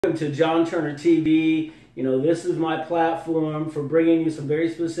Welcome to John Turner TV. This is my platform for bringing you some very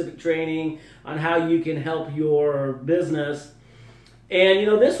specific training on how you can help your business. And,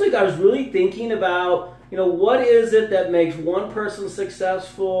 this week I was really thinking about, what is it that makes one person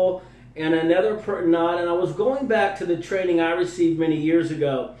successful and another not? And I was going back to the training I received many years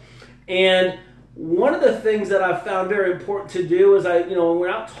ago. And one of the things that I found very important to do is when we're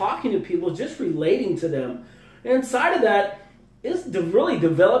out talking to people, just relating to them. And inside of that is really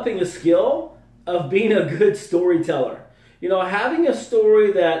developing a skill of being a good storyteller. Having a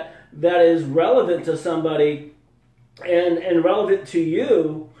story that is relevant to somebody and relevant to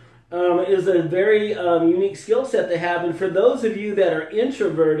you is a very unique skill set to have. And for those of you that are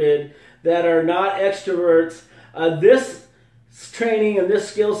introverted, that are not extroverts, this training and this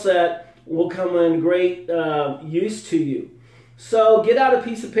skill set will come in great use to you. So get out a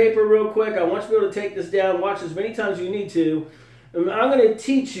piece of paper real quick. I want you to be able to take this down, watch as many times as you need to. And I'm going to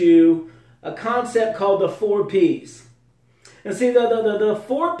teach you a concept called the 4 Ps. And see, the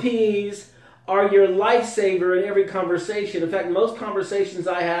 4 Ps are your lifesaver in every conversation. In fact, most conversations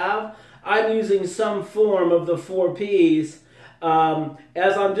I have, I'm using some form of the 4 Ps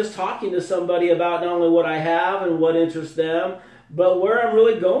as I'm just talking to somebody about not only what I have and what interests them, but where I'm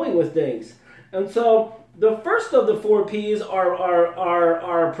really going with things. And so the first of the 4 Ps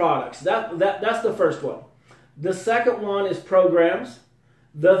are products. That's the first one. The second one is programs.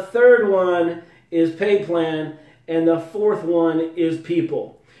 The third one is pay plan. And the fourth one is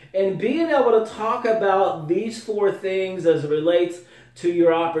people. And being able to talk about these 4 things as it relates to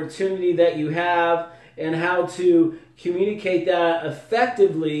your opportunity that you have and how to communicate that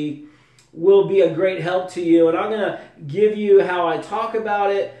effectively will be a great help to you. And I'm going to give you how I talk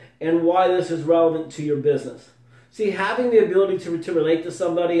about it and why this is relevant to your business. See, having the ability to relate to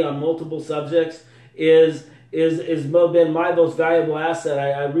somebody on multiple subjects is been my most valuable asset.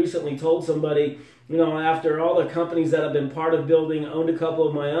 I recently told somebody, after all the companies that I've been part of building, owned a couple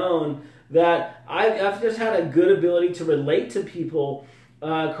of my own, that I've just had a good ability to relate to people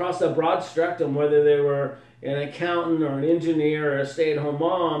across a broad spectrum, whether they were an accountant or an engineer or a stay-at-home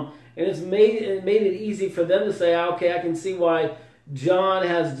mom, and it's made it easy for them to say, okay, I can see why John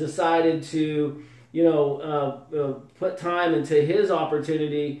has decided to, put time into his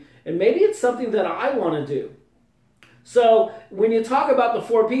opportunity, and maybe it's something that I want to do. So when you talk about the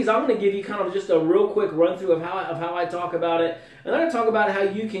 4 Ps, I'm going to give you kind of just a real quick run through of how I talk about it, and I'm going to talk about how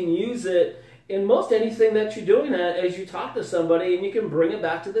you can use it in most anything that you're doing as you talk to somebody, and you can bring it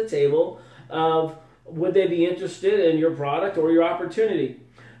back to the table of would they be interested in your product or your opportunity.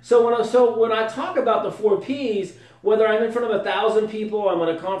 So when I talk about the 4 Ps, whether I'm in front of 1,000 people, I'm on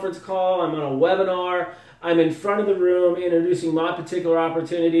a conference call, I'm on a webinar, I'm in front of the room introducing my particular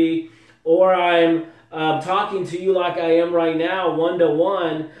opportunity, or I'm talking to you like I am right now,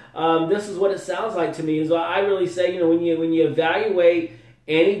 one-to-one, this is what it sounds like to me. Is I really say, when you evaluate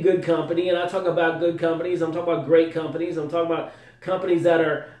any good company, and I talk about good companies, I'm talking about great companies, I'm talking about companies that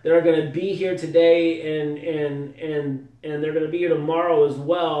are going to be here today and they're going to be here tomorrow as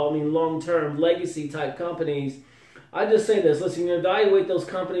well. I mean, long-term legacy type companies. I just say this: listen, you evaluate those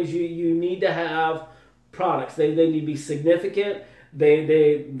companies. You need to have products. They need to be significant.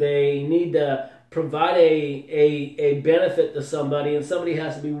 They need to provide a benefit to somebody, and somebody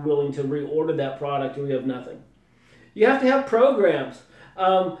has to be willing to reorder that product, or you have nothing. You have to have programs.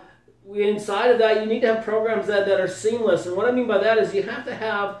 Inside of that, you need to have programs that are seamless. And what I mean by that is you have to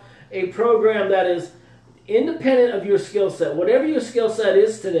have a program that is independent of your skill set. Whatever your skill set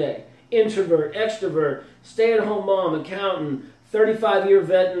is today, introvert, extrovert, stay-at-home mom, accountant, 35-year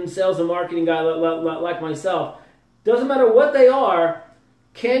vet and sales and marketing guy like myself, doesn't matter what they are,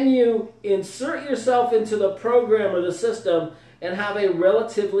 can you insert yourself into the program or the system and have a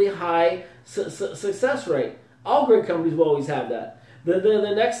relatively high success rate? All great companies will always have that.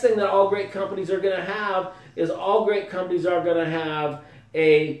 The next thing that all great companies are going to have is all great companies are going to have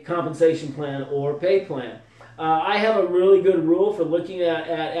a compensation plan or pay plan. I have a really good rule for looking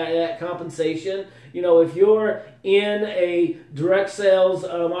at compensation. If you're in a direct sales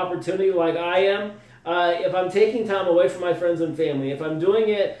opportunity like I am, if I'm taking time away from my friends and family, if I'm doing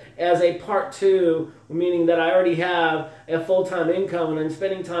it as a part 2, meaning that I already have a full-time income and I'm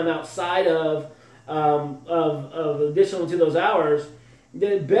spending time outside of additional to those hours,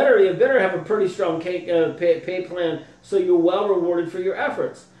 then you better have a pretty strong pay plan so you're well rewarded for your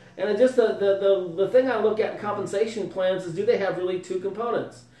efforts. And just the thing I look at in compensation plans is, do they have really 2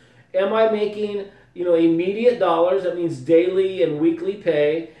 components? Am I making immediate dollars, that means daily and weekly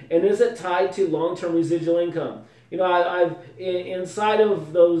pay, and is it tied to long-term residual income? I've inside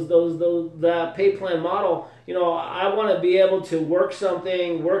of those that pay plan model, I want to be able to work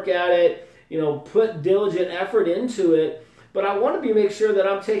something, work at it, put diligent effort into it, but I want to make sure that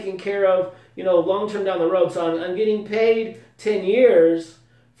I'm taking care of, long term down the road. So I'm getting paid 10 years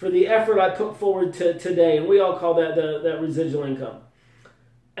for the effort I put forward to today, and we all call that residual income.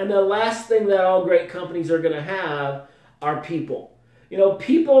 And the last thing that all great companies are going to have are people.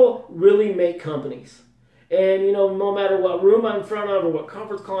 People really make companies. And, no matter what room I'm in front of or what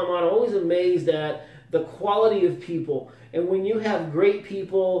conference call I'm on, I'm always amazed at the quality of people. And when you have great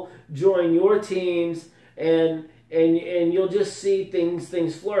people join your teams, and you'll just see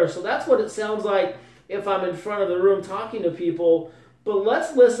things flourish. So that's what it sounds like if I'm in front of the room talking to people. But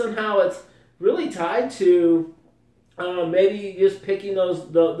let's listen how it's really tied to maybe just picking those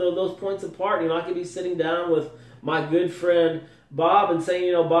points apart. I could be sitting down with my good friend Bob and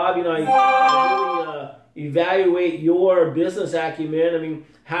saying, Bob, I really evaluate your business acumen. I mean,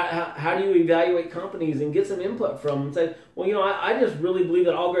 how do you evaluate companies and get some input from them? And say, well, I just really believe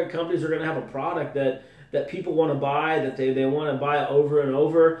that all great companies are going to have a product that people want to buy, that they want to buy over and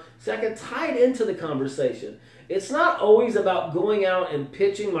over. So I can tie it into the conversation. It's not always about going out and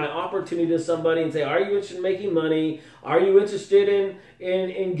pitching my opportunity to somebody and say, are you interested in making money? Are you interested in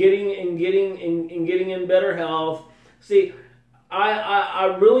getting in better health? See,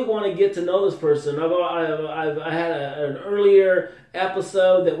 I really want to get to know this person. I had an earlier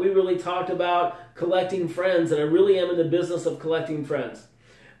episode that we really talked about collecting friends, and I really am in the business of collecting friends.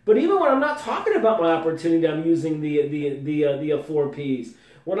 But even when I'm not talking about my opportunity, I'm using the 4 Ps.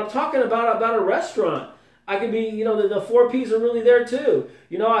 When I'm talking about a restaurant, I could be, the 4 Ps are really there too.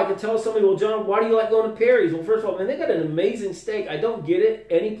 I could tell somebody, well, John, why do you like going to Perry's? Well, first of all, man, they got an amazing steak. I don't get it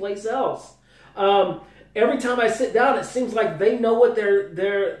anyplace else. Every time I sit down, it seems like they know what they're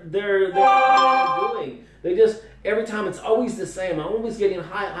doing. They just, every time it's always the same. I'm always getting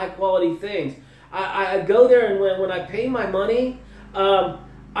high quality things. I go there, and when I pay my money,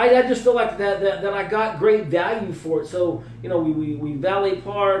 I just feel like that I got great value for it. So, we valet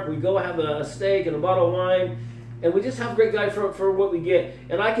park, we go have a steak and a bottle of wine, and we just have great value for what we get.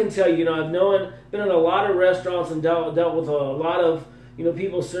 And I can tell you, I've been in a lot of restaurants and dealt with a lot of,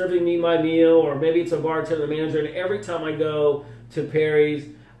 people serving me my meal, or maybe it's a bartender, the manager, and every time I go to Perry's,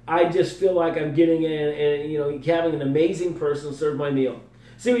 I just feel like I'm getting in and, having an amazing person serve my meal.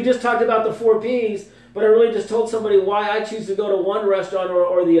 See, we just talked about the 4 Ps, but I really just told somebody why I choose to go to one restaurant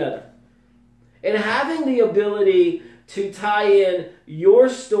or the other. And having the ability to tie in your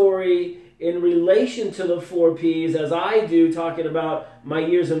story in relation to the 4 Ps, as I do, talking about my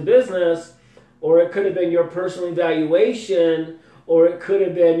years in business, or it could have been your personal evaluation, or it could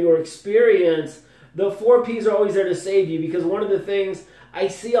have been your experience, the 4 Ps are always there to save you. Because one of the things I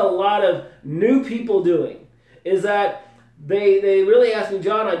see a lot of new people doing is that they really ask me,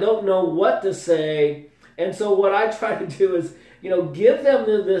 John, I don't know what to say. And so what I try to do is, give them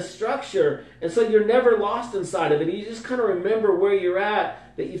the structure. And so you're never lost inside of it. You just kind of remember where you're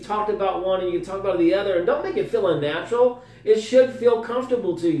at, that you've talked about one and you've talked about the other. And don't make it feel unnatural. It should feel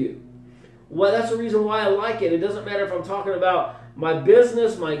comfortable to you. Well, that's the reason why I like it. It doesn't matter if I'm talking about my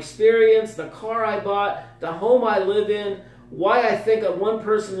business, my experience, the car I bought, the home I live in, why I think of one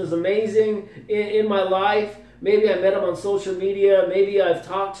person is amazing in my life. Maybe I met him on social media. Maybe I've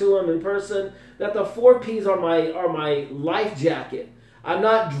talked to him in person. That the 4 Ps are my life jacket. I'm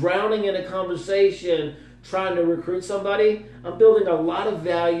not drowning in a conversation trying to recruit somebody. I'm building a lot of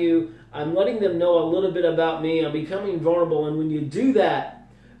value. I'm letting them know a little bit about me. I'm becoming vulnerable. And when you do that,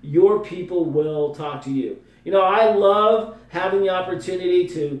 your people will talk to you. I love having the opportunity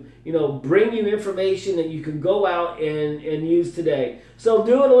to, bring you information that you can go out and use today. So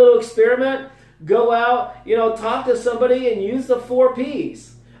doing a little experiment. Go out, talk to somebody and use the 4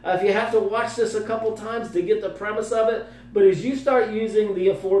 Ps. If you have to watch this a couple times to get the premise of it, but as you start using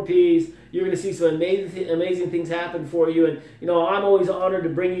the 4 Ps, you're going to see some amazing things happen for you. And, I'm always honored to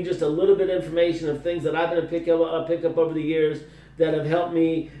bring you just a little bit of information of things that I've been able to pick up over the years that have helped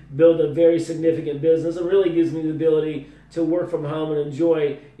me build a very significant business. It really gives me the ability to work from home and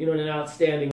enjoy, an outstanding